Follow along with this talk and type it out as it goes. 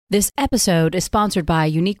This episode is sponsored by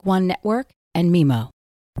Unique One Network and Mimo.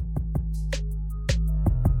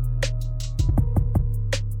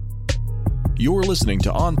 You're listening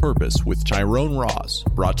to On Purpose with Tyrone Ross,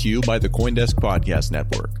 brought to you by the CoinDesk Podcast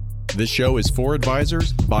Network. This show is for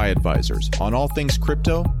advisors, by advisors, on all things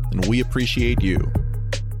crypto, and we appreciate you.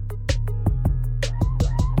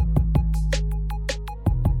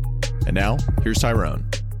 And now, here's Tyrone.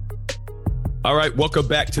 All right, welcome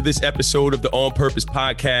back to this episode of the On Purpose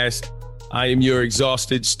Podcast. I am your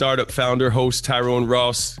exhausted startup founder, host Tyrone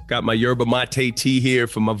Ross. Got my yerba mate tea here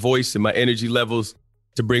for my voice and my energy levels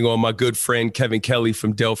to bring on my good friend, Kevin Kelly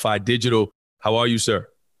from Delphi Digital. How are you, sir?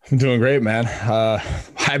 I'm doing great, man.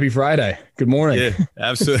 Happy Friday. Good morning. Yeah,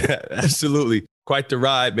 absolutely. Quite the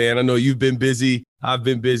ride, man. I know you've been busy. I've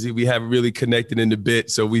been busy. We haven't really connected in a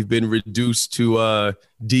bit, so we've been reduced to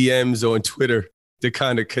DMs on Twitter to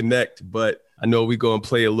kind of connect. But I know we're going to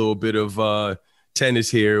play a little bit of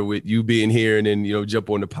tennis here with you being here and then,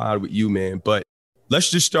 jump on the pod with you, man. But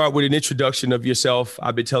let's just start with an introduction of yourself.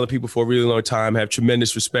 I've been telling people for a really long time, I have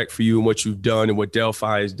tremendous respect for you and what you've done and what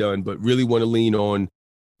Delphi has done, but really want to lean on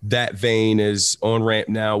that vein as OnRamp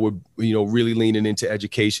now. We're, really leaning into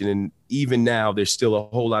education. And even now, there's still a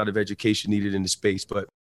whole lot of education needed in the space. But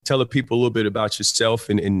tell the people a little bit about yourself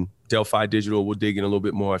and Delphi Digital. We'll dig in a little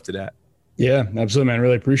bit more after that. Yeah, absolutely, man.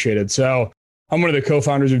 Really appreciate it. So I'm one of the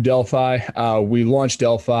co-founders of Delphi. We launched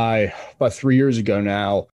Delphi about 3 years ago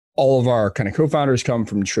now. All of our kind of co-founders come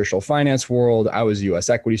from the traditional finance world. I was a U.S.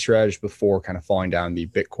 equity strategist before kind of falling down the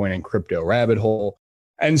Bitcoin and crypto rabbit hole.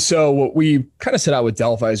 And so what we kind of set out with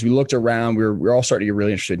Delphi is we looked around, we were all starting to get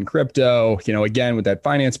really interested in crypto, again, with that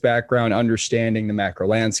finance background, understanding the macro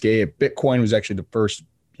landscape. Bitcoin was actually the first,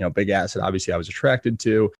 big asset, obviously, I was attracted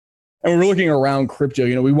to. And we were looking around crypto,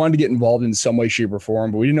 we wanted to get involved in some way, shape, or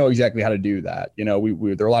form, but we didn't know exactly how to do that. There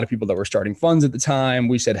were a lot of people that were starting funds at the time.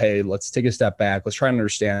 We said, hey, let's take a step back. Let's try and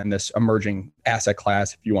understand this emerging asset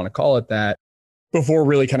class, if you want to call it that, before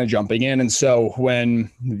really kind of jumping in. And so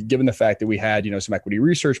given the fact that we had, some equity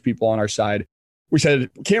research people on our side, we said,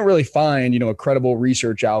 can't really find, a credible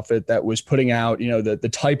research outfit that was putting out, the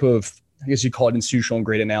type of, I guess you call it institutional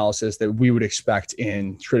grade analysis that we would expect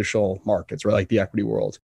in traditional markets, or like the equity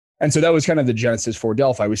world. And so that was kind of the genesis for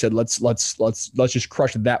Delphi. We said, let's just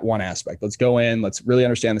crush that one aspect. Let's go in, let's really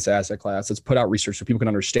understand this asset class. Let's put out research so people can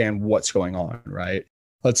understand what's going on, right?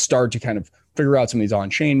 Let's start to kind of figure out some of these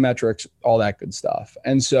on-chain metrics, all that good stuff.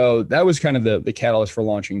 And so that was kind of the catalyst for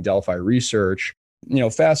launching Delphi Research.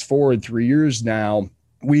 Fast forward 3 years now,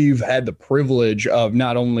 we've had the privilege of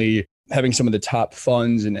not only having some of the top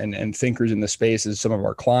funds and thinkers in the space as some of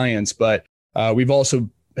our clients, but we've also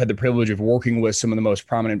had the privilege of working with some of the most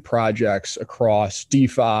prominent projects across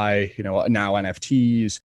DeFi, now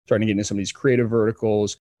NFTs, starting to get into some of these creative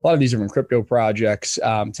verticals, a lot of these different crypto projects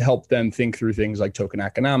to help them think through things like token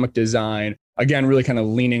economic design. Again, really kind of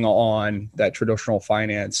leaning on that traditional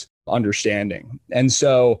finance understanding. And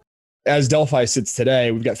so as Delphi sits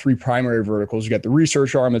today, we've got three primary verticals. We've got the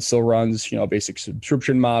research arm that still runs, a basic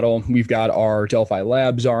subscription model. We've got our Delphi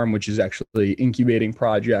Labs arm, which is actually incubating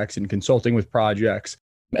projects and consulting with projects.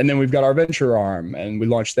 And then we've got our venture arm, and we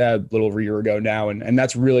launched that a little over a year ago now. And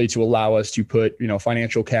that's really to allow us to put,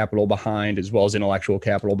 financial capital behind, as well as intellectual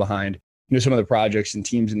capital behind, some of the projects and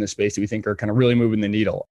teams in this space that we think are kind of really moving the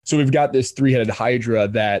needle. So we've got this three-headed hydra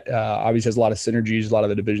that obviously has a lot of synergies. A lot of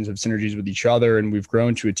the divisions have synergies with each other. And we've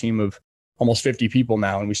grown to a team of almost 50 people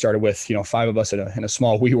now. And we started with, 5 of us in a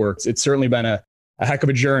small WeWork. It's certainly been a heck of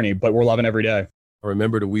a journey, but we're loving every day. I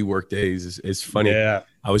remember the WeWork days. It's funny. Yeah.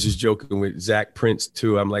 I was just joking with Zach Prince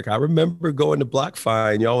too. I'm like, I remember going to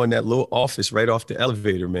BlockFi and y'all in that little office right off the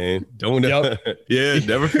elevator, man. Yeah,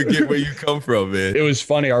 never forget where you come from, man. It was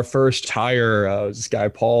funny. Our first hire was this guy,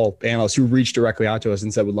 Paul, analyst, who reached directly out to us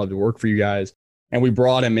and said, would love to work for you guys. And we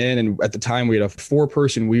brought him in. And at the time we had a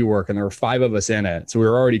 4-person WeWork and there were 5 of us in it. So we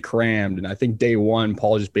were already crammed. And I think day one,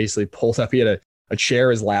 Paul just basically pulled up. He had a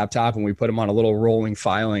chair, his laptop, and we put him on a little rolling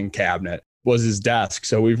filing cabinet. Was his desk.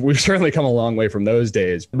 So we've certainly come a long way from those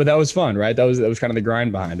days, but that was fun, right? That was kind of the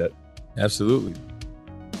grind behind it. Absolutely.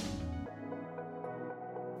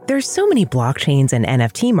 There's so many blockchains and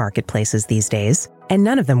NFT marketplaces these days, and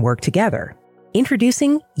none of them work together.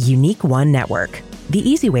 Introducing Unique One Network, the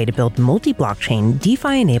easy way to build multi-blockchain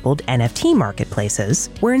DeFi-enabled NFT marketplaces,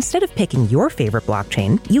 where instead of picking your favorite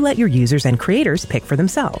blockchain, you let your users and creators pick for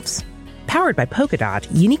themselves. Powered by Polkadot,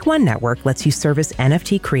 Unique One Network lets you service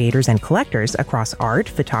NFT creators and collectors across art,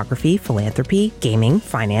 photography, philanthropy, gaming,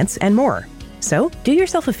 finance, and more. So do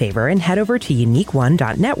yourself a favor and head over to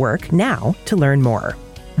uniqueone.network now to learn more.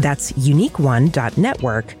 That's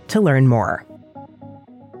uniqueone.network to learn more.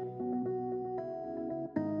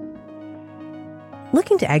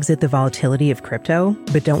 Looking to exit the volatility of crypto,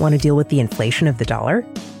 but don't want to deal with the inflation of the dollar?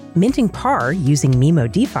 Minting PAR using Mimo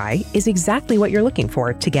DeFi is exactly what you're looking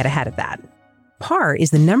for to get ahead of that. PAR is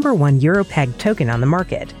the #1 Euro-pegged token on the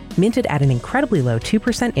market, minted at an incredibly low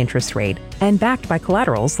 2% interest rate and backed by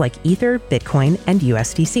collaterals like Ether, Bitcoin, and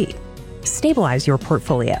USDC. Stabilize your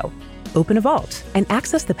portfolio, open a vault, and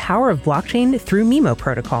access the power of blockchain through Mimo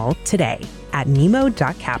protocol today at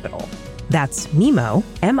mimo.capital. That's Mimo,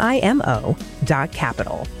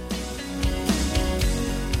 MIMO.capital.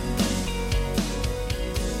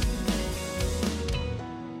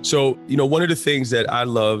 So, one of the things that I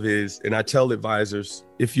love is, and I tell advisors,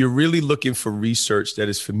 if you're really looking for research that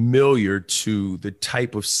is familiar to the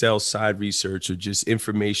type of sell side research or just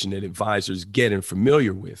information that advisors get and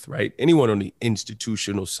familiar with, right? Anyone on the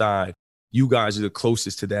institutional side, you guys are the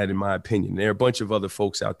closest to that, in my opinion. There are a bunch of other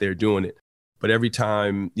folks out there doing it. But every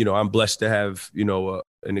time, I'm blessed to have,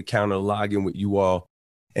 an account or login with you all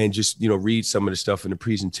and just, read some of the stuff, and the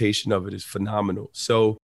presentation of it is phenomenal.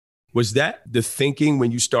 So was that the thinking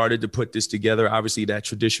when you started to put this together? Obviously that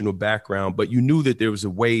traditional background, but you knew that there was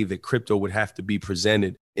a way that crypto would have to be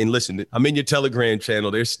presented. And listen, I'm in your Telegram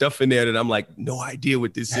channel. There's stuff in there that I'm like, no idea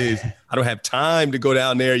what this is. I don't have time to go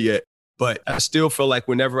down there yet. But I still feel like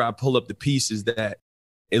whenever I pull up the pieces that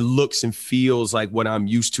it looks and feels like what I'm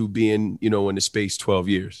used to being, in the space 12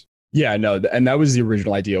 years. Yeah, no. And that was the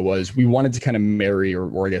original idea, was we wanted to kind of marry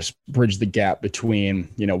or I guess bridge the gap between,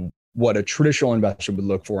 what a traditional investor would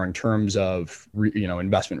look for in terms of,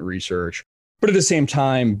 investment research, but at the same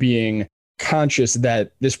time being conscious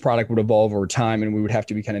that this product would evolve over time and we would have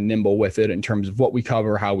to be kind of nimble with it in terms of what we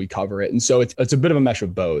cover, how we cover it. And so it's a bit of a mesh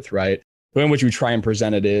of both, right? The way in which we try and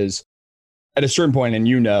present it is at a certain point,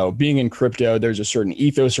 and being in crypto, there's a certain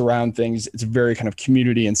ethos around things. It's very kind of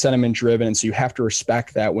community and sentiment driven. And so you have to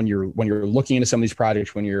respect that when you're looking into some of these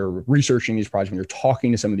projects, when you're researching these projects, when you're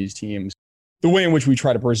talking to some of these teams. The way in which we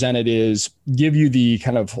try to present it is give you the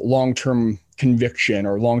kind of long-term conviction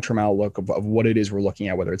or long-term outlook of what it is we're looking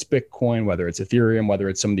at, whether it's Bitcoin, whether it's Ethereum, whether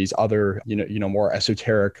it's some of these other, more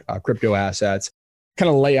esoteric crypto assets, kind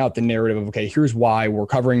of lay out the narrative of, okay, here's why we're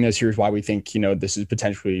covering this. Here's why we think, this is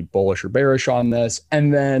potentially bullish or bearish on this.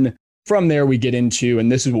 And then from there, we get into, and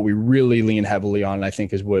this is what we really lean heavily on, and I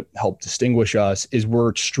think is what helped distinguish us, is we're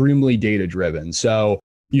extremely data-driven. So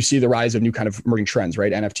you see the rise of new kind of emerging trends,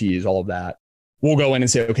 right? NFTs, all of that. We'll go in and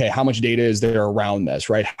say, okay, how much data is there around this,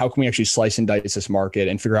 right? How can we actually slice and dice this market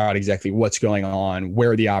and figure out exactly what's going on,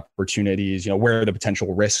 where are the opportunities, where are the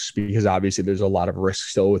potential risks? Because obviously there's a lot of risks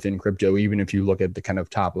still within crypto, even if you look at the kind of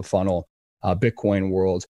top of funnel Bitcoin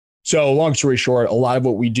world. So long story short, a lot of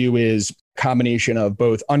what we do is a combination of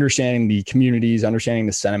both understanding the communities, understanding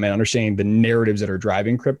the sentiment, understanding the narratives that are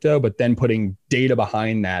driving crypto, but then putting data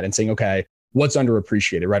behind that and saying, okay, what's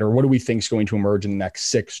underappreciated, right? Or what do we think is going to emerge in the next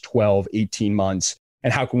 6, 12, 18 months?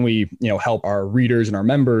 And how can we, help our readers and our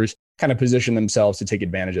members kind of position themselves to take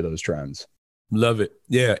advantage of those trends? Love it.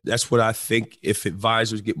 Yeah, that's what I think. If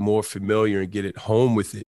advisors get more familiar and get at home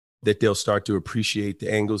with it, that they'll start to appreciate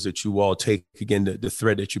the angles that you all take. Again, the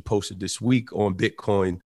thread that you posted this week on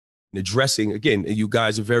Bitcoin and addressing, again, you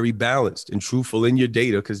guys are very balanced and truthful in your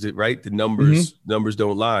data because, right, the numbers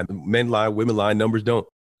don't lie. Men lie, women lie, numbers don't.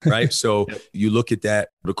 Right. So you look at that,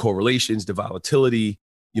 the correlations, the volatility,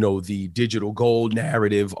 the digital gold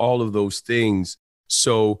narrative, all of those things.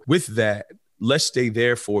 So with that, let's stay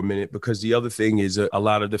there for a minute, because the other thing is a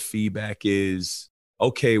lot of the feedback is,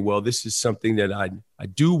 okay, well, this is something that I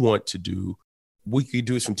do want to do. We could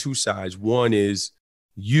do it from two sides. One is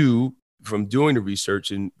you, from doing the research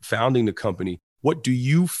and founding the company, what do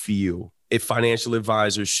you feel if financial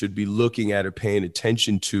advisors should be looking at or paying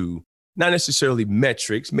attention to? Not necessarily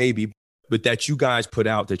metrics, maybe, but that you guys put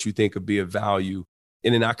out that you think could be of value.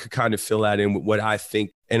 And then I could kind of fill that in with what I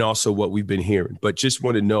think and also what we've been hearing. But just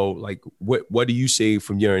want to know, like, what do you say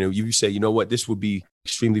from your end? You say, this would be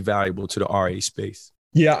extremely valuable to the RA space.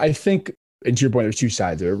 Yeah, I think, and to your point, there's two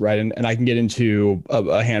sides of it, right? And I can get into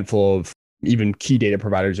a handful of even key data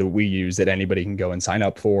providers that we use that anybody can go and sign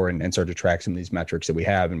up for and start to track some of these metrics that we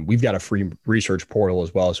have. And we've got a free research portal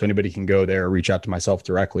as well. So anybody can go there, reach out to myself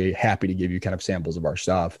directly. Happy to give you kind of samples of our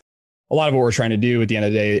stuff. A lot of what we're trying to do at the end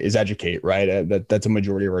of the day is educate, right? That's a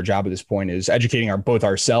majority of our job at this point, is educating both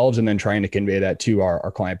ourselves and then trying to convey that to our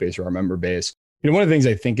client base or our member base. One of the things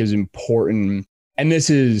I think is important, and this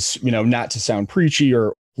is, not to sound preachy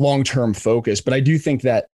or long-term focused, but I do think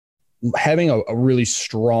that having a really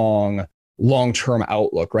strong long-term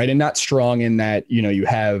outlook, right? And not strong in that, you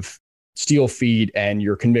have steel feet and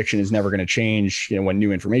your conviction is never going to change, when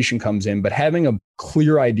new information comes in, but having a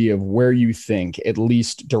clear idea of where you think, at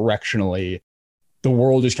least directionally, the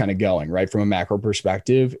world is kind of going, right? From a macro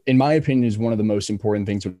perspective, in my opinion, is one of the most important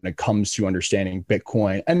things when it comes to understanding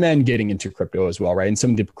Bitcoin and then getting into crypto as well, right? And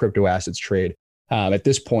some of the crypto assets trade at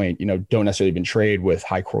this point, don't necessarily even trade with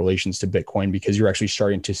high correlations to Bitcoin, because you're actually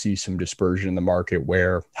starting to see some dispersion in the market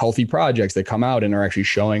where healthy projects that come out and are actually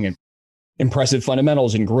showing impressive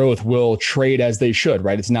fundamentals and growth will trade as they should,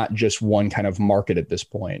 right? It's not just one kind of market at this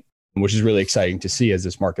point, which is really exciting to see as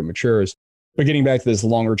this market matures. But getting back to this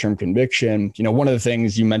longer term conviction, one of the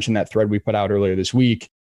things you mentioned, that thread we put out earlier this week,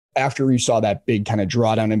 after we saw that big kind of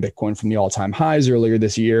drawdown in Bitcoin from the all-time highs earlier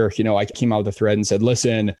this year, I came out with a thread and said,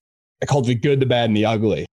 listen, I called it the good, the bad, and the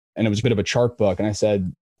ugly. And it was a bit of a chart book. And I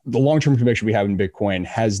said, the long-term conviction we have in Bitcoin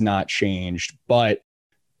has not changed, but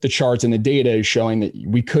the charts and the data is showing that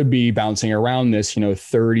we could be bouncing around this,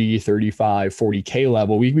 30, 35, 40K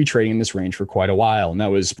level. We'd be trading in this range for quite a while. And that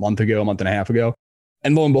was a month and a half ago.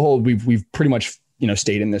 And lo and behold, we've pretty much,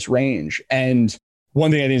 stayed in this range. And one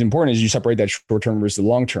thing I think is important is you separate that short term versus the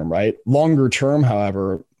long term, right? Longer term,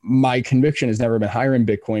 however, my conviction has never been higher in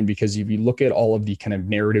Bitcoin, because if you look at all of the kind of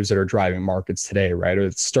narratives that are driving markets today, right, or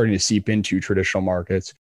it's starting to seep into traditional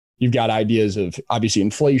markets, you've got ideas of obviously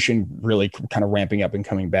inflation really kind of ramping up and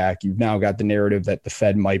coming back. You've now got the narrative that the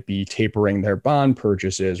Fed might be tapering their bond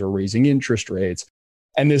purchases or raising interest rates.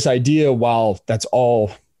 And this idea, while that's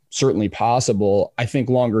all certainly possible, I think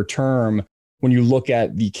longer term, when you look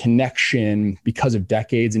at the connection because of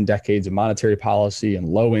decades and decades of monetary policy and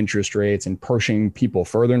low interest rates and pushing people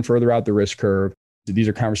further and further out the risk curve, these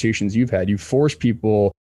are conversations you've had. You force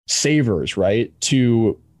people, savers, right,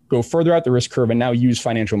 to go further out the risk curve and now use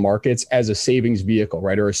financial markets as a savings vehicle,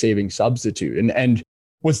 right, or a savings substitute. And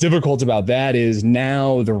what's difficult about that is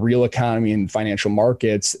now the real economy and financial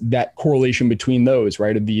markets, that correlation between those,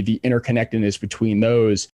 right, the interconnectedness between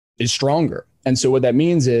those is stronger. And so what that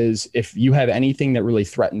means is if you have anything that really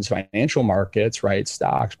threatens financial markets, right,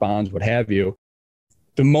 stocks, bonds, what have you,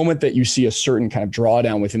 the moment that you see a certain kind of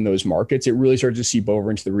drawdown within those markets, it really starts to seep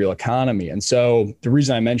over into the real economy. And so the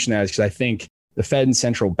reason I mention that is because I think the Fed and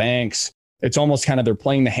central banks, it's almost kind of they're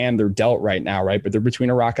playing the hand they're dealt right now, right? But they're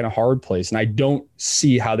between a rock and a hard place. And I don't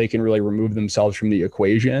see how they can really remove themselves from the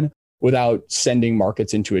equation without sending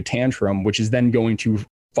markets into a tantrum, which is then going to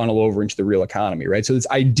funnel over into the real economy, right? So this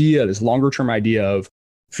idea, this longer term idea of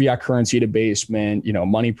fiat currency debasement,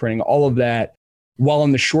 money printing, all of that, while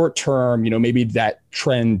in the short term, maybe that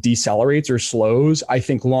trend decelerates or slows, I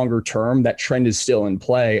think longer term, that trend is still in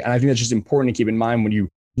play. And I think that's just important to keep in mind when you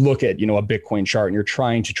look at, a Bitcoin chart and you're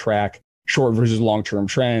trying to track short versus long-term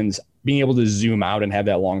trends, being able to zoom out and have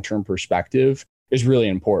that long-term perspective is really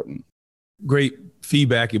important. Great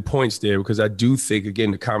feedback and points there, because I do think,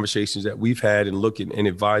 again, the conversations that we've had and looking and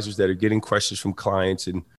advisors that are getting questions from clients.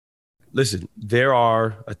 And listen, there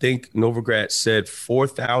are, I think Novogratz said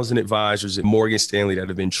 4,000 advisors at Morgan Stanley that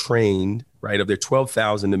have been trained, right, of their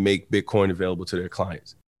 12,000 to make Bitcoin available to their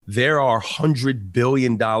clients. There are $100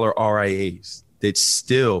 billion RIAs that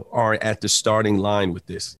still are at the starting line with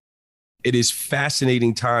this. It is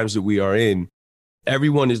fascinating times that we are in.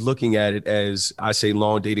 Everyone is looking at it as, I say,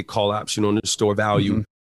 long dated call option on the store value.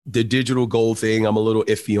 Mm-hmm. The digital gold thing, I'm a little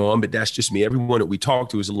iffy on, but that's just me. Everyone that we talk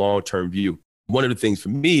to is a long-term view. One of the things for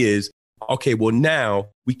me is, okay, well, now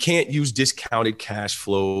we can't use discounted cash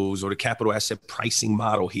flows or the capital asset pricing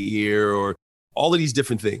model here or all of these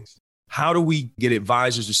different things. How do we get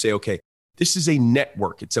advisors to say, okay, this is a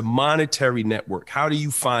network. It's a monetary network. How do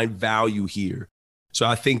you find value here? So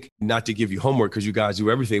I think, not to give you homework because you guys do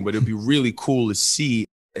everything, but it'd be really cool to see,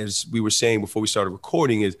 as we were saying before we started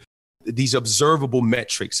recording, is these observable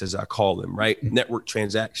metrics, as I call them, right? Mm-hmm. Network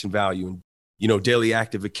transaction value and, daily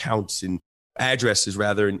active accounts and addresses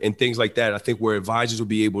rather, and things like that. I think where advisors will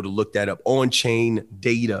be able to look that up on-chain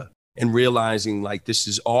data and realizing like this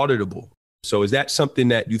is auditable. So is that something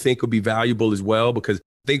that you think will be valuable as well? Because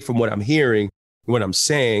I think from what I'm hearing, what I'm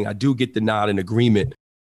saying, I do get the nod and agreement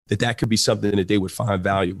that could be something that they would find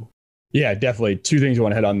valuable. Yeah, definitely. Two things I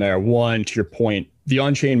want to hit on there. One, to your point, the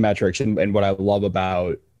on-chain metrics and what I love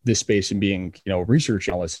about this space and being, research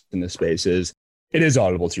analyst in this space is it is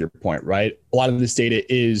auditable, to your point, right? A lot of this data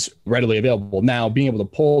is readily available. Now, being able to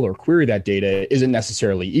pull or query that data isn't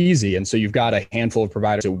necessarily easy. And so you've got a handful of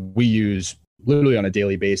providers that we use literally on a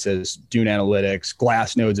daily basis. Dune Analytics,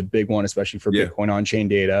 Glassnode's a big one, especially for Bitcoin on-chain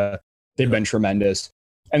data. They've been tremendous.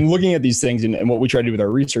 And looking at these things and what we try to do with our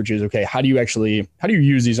research is, okay, how do you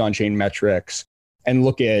use these on-chain metrics and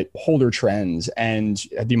look at holder trends and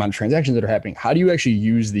the amount of transactions that are happening? How do you actually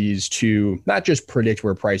use these to not just predict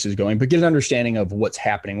where price is going, but get an understanding of what's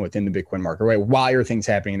happening within the Bitcoin market, right? Why are things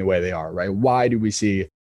happening the way they are, right? Why do we see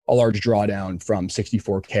a large drawdown from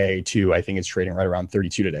 64K to, I think it's trading right around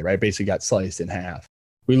 32 today, right? Basically got sliced in half.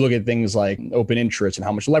 We look at things like open interest and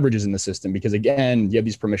how much leverage is in the system, because again, you have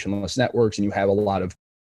these permissionless networks and you have a lot of,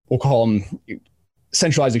 we'll call them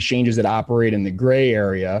centralized exchanges that operate in the gray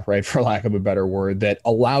area, right? For lack of a better word, that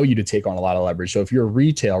allow you to take on a lot of leverage. So if you're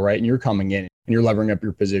retail, right, and you're coming in and you're levering up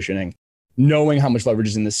your positioning, knowing how much leverage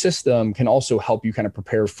is in the system can also help you kind of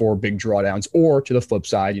prepare for big drawdowns, or to the flip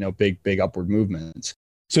side, big upward movements.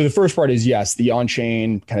 So the first part is, yes, the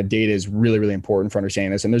on-chain kind of data is really, really important for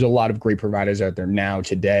understanding this. And there's a lot of great providers out there now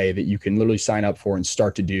today that you can literally sign up for and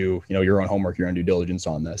start to do, your own homework, your own due diligence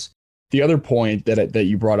on this. The other point that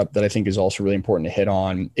you brought up that I think is also really important to hit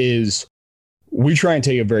on is we try and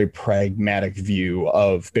take a very pragmatic view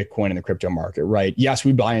of Bitcoin and the crypto market, right? Yes,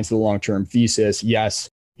 we buy into the long-term thesis. Yes,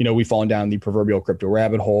 we've fallen down the proverbial crypto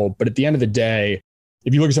rabbit hole. But at the end of the day,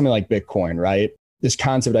 if you look at something like Bitcoin, right? This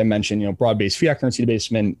concept I mentioned, broad-based fiat currency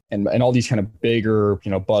debasement and all these kind of bigger,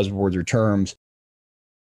 buzzwords or terms,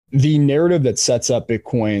 the narrative that sets up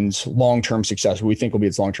Bitcoin's long-term success, what we think will be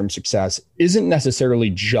its long-term success, isn't necessarily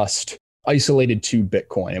just isolated to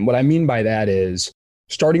Bitcoin. And what I mean by that is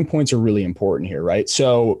starting points are really important here, right?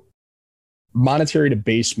 So monetary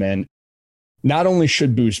debasement not only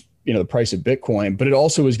should boost the price of Bitcoin, but it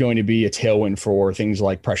also is going to be a tailwind for things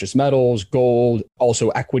like precious metals, gold, also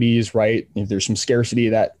equities, right? If there's some scarcity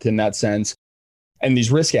that in that sense, and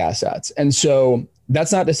these risk assets. And so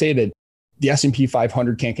that's not to say that the S&P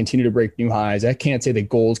 500 can't continue to break new highs. I can't say that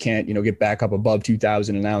gold can't, get back up above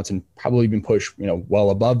 2,000 an ounce and probably even push,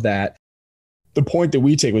 well above that. The point that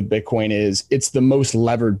we take with Bitcoin is it's the most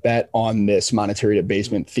levered bet on this monetary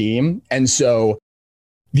debasement theme. And so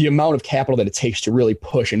the amount of capital that it takes to really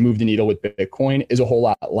push and move the needle with Bitcoin is a whole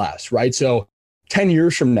lot less, right? So 10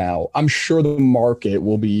 years from now, I'm sure the market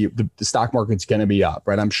will be, the stock market's going to be up,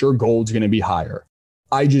 right? I'm sure gold's going to be higher.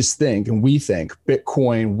 I just think, and we think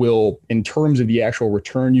Bitcoin will, in terms of the actual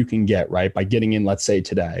return you can get, right? By getting in, let's say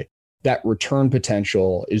today, that return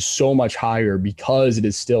potential is so much higher because it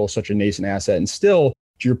is still such a nascent asset and still,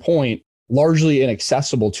 to your point, largely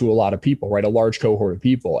inaccessible to a lot of people, right? A large cohort of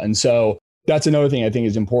people. And so that's another thing I think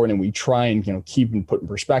is important, and we try and keep and put in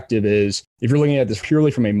perspective is if you're looking at this purely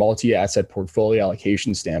from a multi-asset portfolio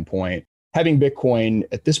allocation standpoint, having Bitcoin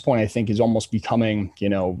at this point I think is almost becoming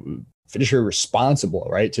fiduciary responsible,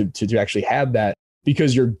 right? To actually have that,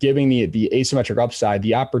 because you're giving the asymmetric upside,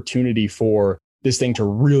 the opportunity for this thing to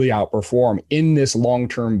really outperform in this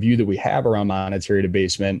long-term view that we have around monetary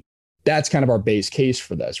debasement. That's kind of our base case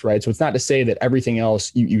for this, right? So it's not to say that everything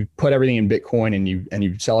else, you put everything in Bitcoin and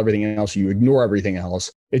you sell everything else, you ignore everything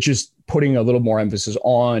else. It's just putting a little more emphasis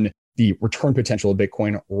on the return potential of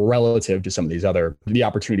Bitcoin relative to some of these other, the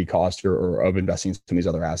opportunity cost or of investing in some of these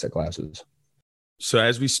other asset classes. So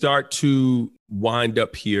as we start to wind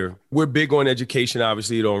up here, we're big on education,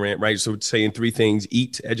 obviously, at OnRamp, right? So saying three things: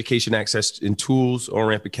 EAT, education, access, and tools.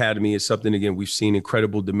 OnRamp Academy is something, again, we've seen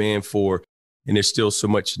incredible demand for, and there's still so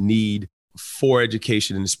much need for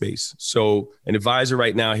education in the space. So an advisor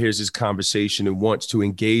right now hears this conversation and wants to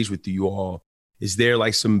engage with you all. Is there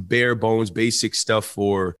like some bare bones, basic stuff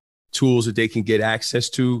or tools that they can get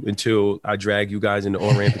access to until I drag you guys into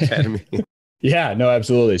OnRamp Academy? Yeah, no,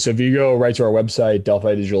 absolutely. So if you go right to our website,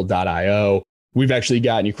 delphidigital.io, we've actually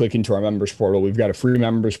got, and you click into our members portal, we've got a free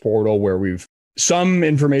members portal where we've some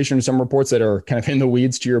information, some reports that are kind of in the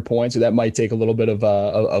weeds to your point. So that might take a little bit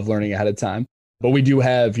of learning ahead of time. But we do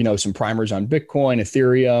have, some primers on Bitcoin,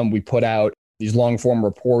 Ethereum. We put out these long form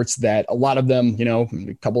reports that a lot of them,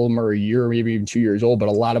 a couple of them are a year, maybe even 2 years old, but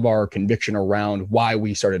a lot of our conviction around why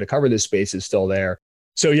we started to cover this space is still there.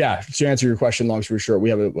 So yeah, to answer your question, long story short, we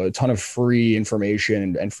have a ton of free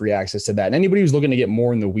information and free access to that. And anybody who's looking to get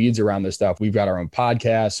more in the weeds around this stuff, we've got our own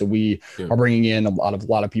podcast. So we are bringing in a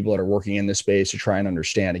lot of people that are working in this space to try and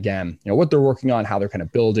understand, again, what they're working on, how they're kind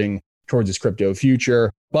of building towards this crypto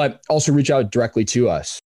future, but also reach out directly to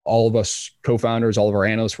us. All of us co-founders, all of our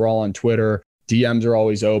analysts, we're all on Twitter. DMs are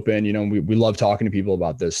always open. We love talking to people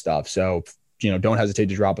about this stuff. So, don't hesitate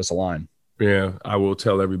to drop us a line. Yeah, I will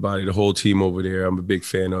tell everybody, the whole team over there, I'm a big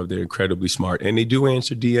fan of. They're incredibly smart and they do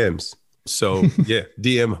answer DMs. So yeah,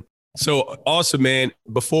 DM them. So awesome, man.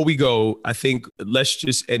 Before we go, I think let's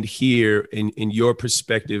just end here in your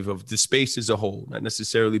perspective of the space as a whole, not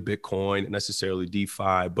necessarily Bitcoin, not necessarily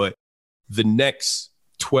DeFi, but the next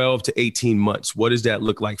 12 to 18 months. What does that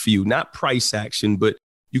look like for you? Not price action, but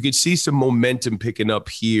you could see some momentum picking up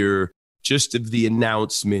here, just of the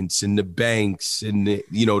announcements and the banks and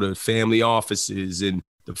the family offices and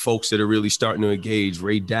the folks that are really starting to engage.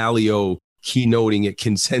 Ray Dalio keynoting at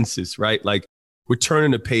Consensus, right? Like, we're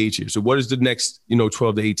turning the page here. So what does the next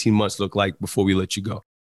 12 to 18 months look like before we let you go?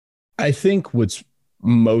 I think what's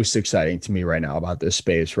most exciting to me right now about this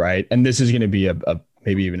space, right? And this is going to be a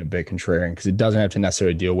maybe even a bit contrarian because it doesn't have to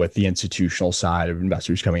necessarily deal with the institutional side of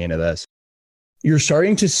investors coming into this. You're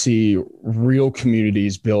starting to see real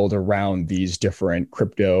communities build around these different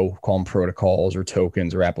crypto, call them protocols or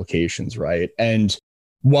tokens or applications, right? And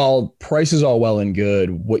while price is all well and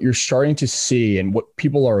good, what you're starting to see and what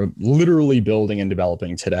people are literally building and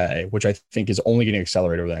developing today, which I think is only going to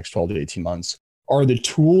accelerate over the next 12 to 18 months, are the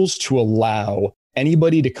tools to allow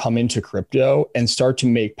anybody to come into crypto and start to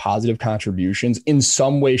make positive contributions in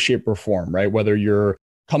some way, shape, or form, right? Whether you're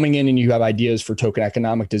coming in and you have ideas for token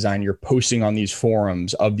economic design, you're posting on these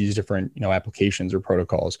forums of these different, applications or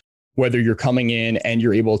protocols. Whether you're coming in and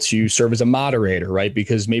you're able to serve as a moderator, right?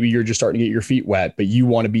 Because maybe you're just starting to get your feet wet, but you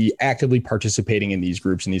want to be actively participating in these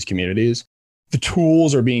groups and these communities. The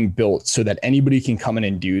tools are being built so that anybody can come in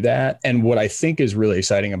and do that. And what I think is really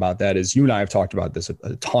exciting about that is you and I have talked about this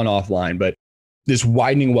a ton offline, but this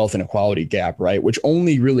widening wealth inequality gap, right? Which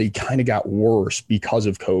only really kind of got worse because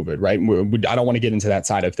of COVID, right? I don't want to get into that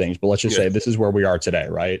side of things, but let's just say this is where we are today,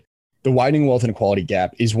 right? The widening wealth inequality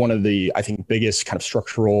gap is one of the, I think, biggest kind of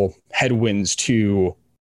structural headwinds to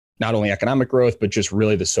not only economic growth, but just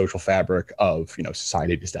really the social fabric of,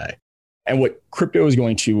 society today. And what crypto is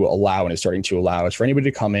going to allow and is starting to allow is for anybody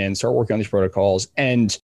to come in, start working on these protocols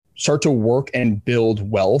and start to work and build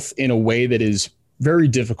wealth in a way that is very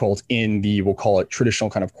difficult in the, we'll call it traditional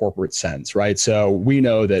kind of corporate sense, right? So we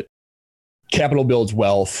know that capital builds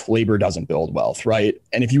wealth, labor doesn't build wealth, right?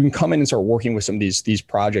 And if you can come in and start working with some of these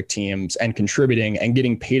project teams and contributing and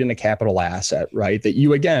getting paid in a capital asset, right? That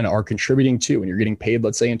you, again, are contributing to and you're getting paid,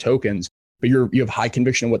 let's say in tokens, but you have high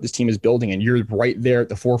conviction in what this team is building and you're right there at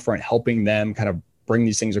the forefront helping them kind of bring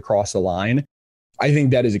these things across the line. I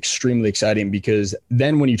think that is extremely exciting because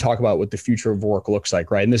then when you talk about what the future of work looks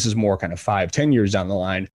like, right? And this is more kind of 5-10 years down the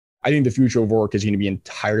line, I think the future of work is going to be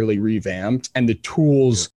entirely revamped and the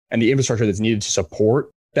tools and the infrastructure that's needed to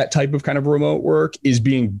support that type of kind of remote work is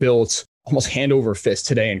being built almost hand over fist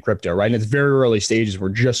today in crypto, right? And it's very early stages. We're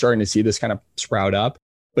just starting to see this kind of sprout up,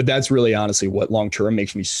 but that's really honestly what long-term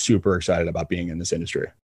makes me super excited about being in this industry.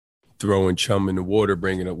 Throwing chum in the water,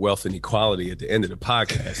 bringing up wealth and equality at the end of the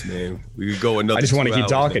podcast, man. We could go another. I just want to keep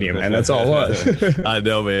talking to you, man. That's all it was. I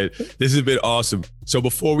know, man. This has been awesome. So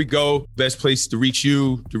before we go, best place to reach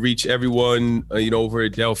you, to reach everyone, over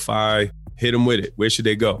at Delphi, hit them with it. Where should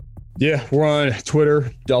they go? Yeah, we're on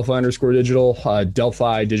Twitter, Delphi_digital.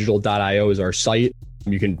 DelphiDigital.io is our site.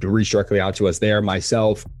 You can reach directly out to us there.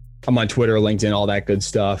 Myself, I'm on Twitter, LinkedIn, all that good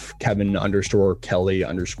stuff.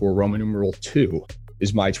 Kevin_Kelly_Roman numeral 2.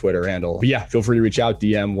 is my Twitter handle. But yeah, feel free to reach out,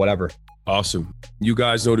 DM, whatever. Awesome. You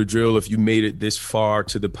guys know the drill. If you made it this far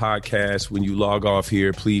to the podcast, when you log off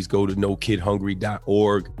here, please go to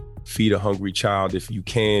nokidhungry.org. Feed a hungry child if you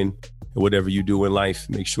can. And whatever you do in life,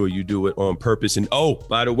 make sure you do it on purpose. And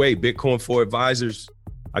by the way, Bitcoin for Advisors,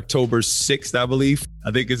 October 6th, I believe.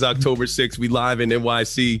 I think it's October 6th. We live in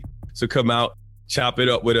NYC. So come out, chop it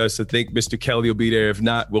up with us. I think Mr. Kelly will be there. If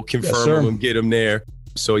not, we'll confirm him and get him there.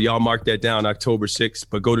 So y'all mark that down, October 6th,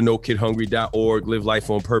 but go to nokidhungry.org, live life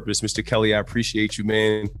on purpose. Mr. Kelly, I appreciate you,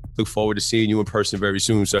 man. Look forward to seeing you in person very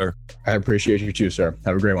soon, sir. I appreciate you too, sir.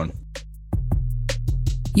 Have a great one.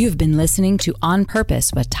 You've been listening to On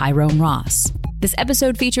Purpose with Tyrone Ross. This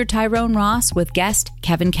episode featured Tyrone Ross with guest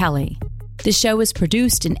Kevin Kelly. This show is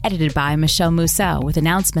produced and edited by Michelle Moussel with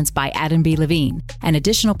announcements by Adam B. Levine and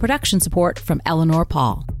additional production support from Eleanor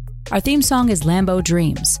Paul. Our theme song is Lambo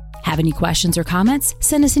Dreams. Have any questions or comments?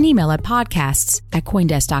 Send us an email at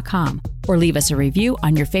podcasts@coindesk.com or leave us a review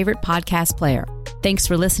on your favorite podcast player. Thanks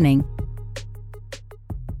for listening.